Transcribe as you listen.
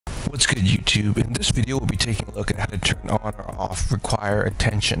What's good, YouTube? In this video, we'll be taking a look at how to turn on or off require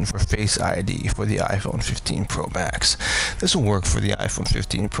attention for Face ID for the iPhone 15 Pro Max. This will work for the iPhone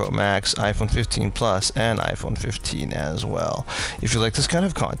 15 Pro Max, iPhone 15 Plus, and iPhone 15 as well. If you like this kind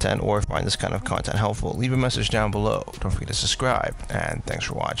of content or find this kind of content helpful, leave a message down below. Don't forget to subscribe, and thanks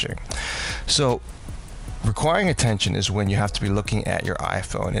for watching. So, requiring attention is when you have to be looking at your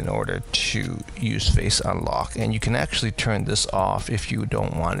iPhone in order to use Face Unlock, and you can actually turn this off if you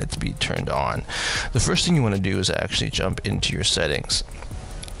don't want it to be turned on. The first thing you want to do is actually jump into your settings.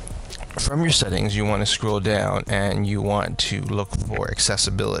 From your settings, you want to scroll down and you want to look for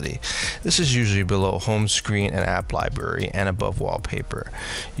accessibility. This is usually below home screen and app library and above wallpaper.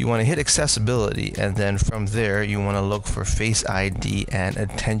 You want to hit accessibility, and then from there you want to look for Face ID and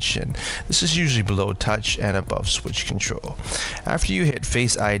attention. This is usually below touch and above switch control. After you hit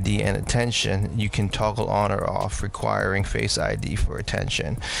Face ID and attention, you can toggle on or off requiring Face ID for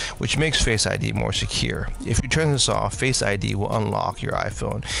attention, which makes Face ID more secure. If you turn this off, Face ID will unlock your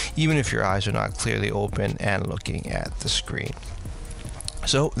iPhone even if your eyes are not clearly open and looking at the screen.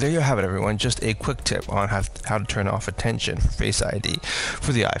 So there you have it, everyone. Just a quick tip on how to turn off attention for Face ID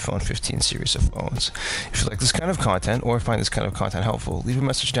for the iPhone 15 series of phones. If you like this kind of content or find this kind of content helpful, leave a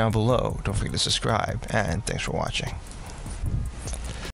message down below. Don't forget to subscribe, and thanks for watching.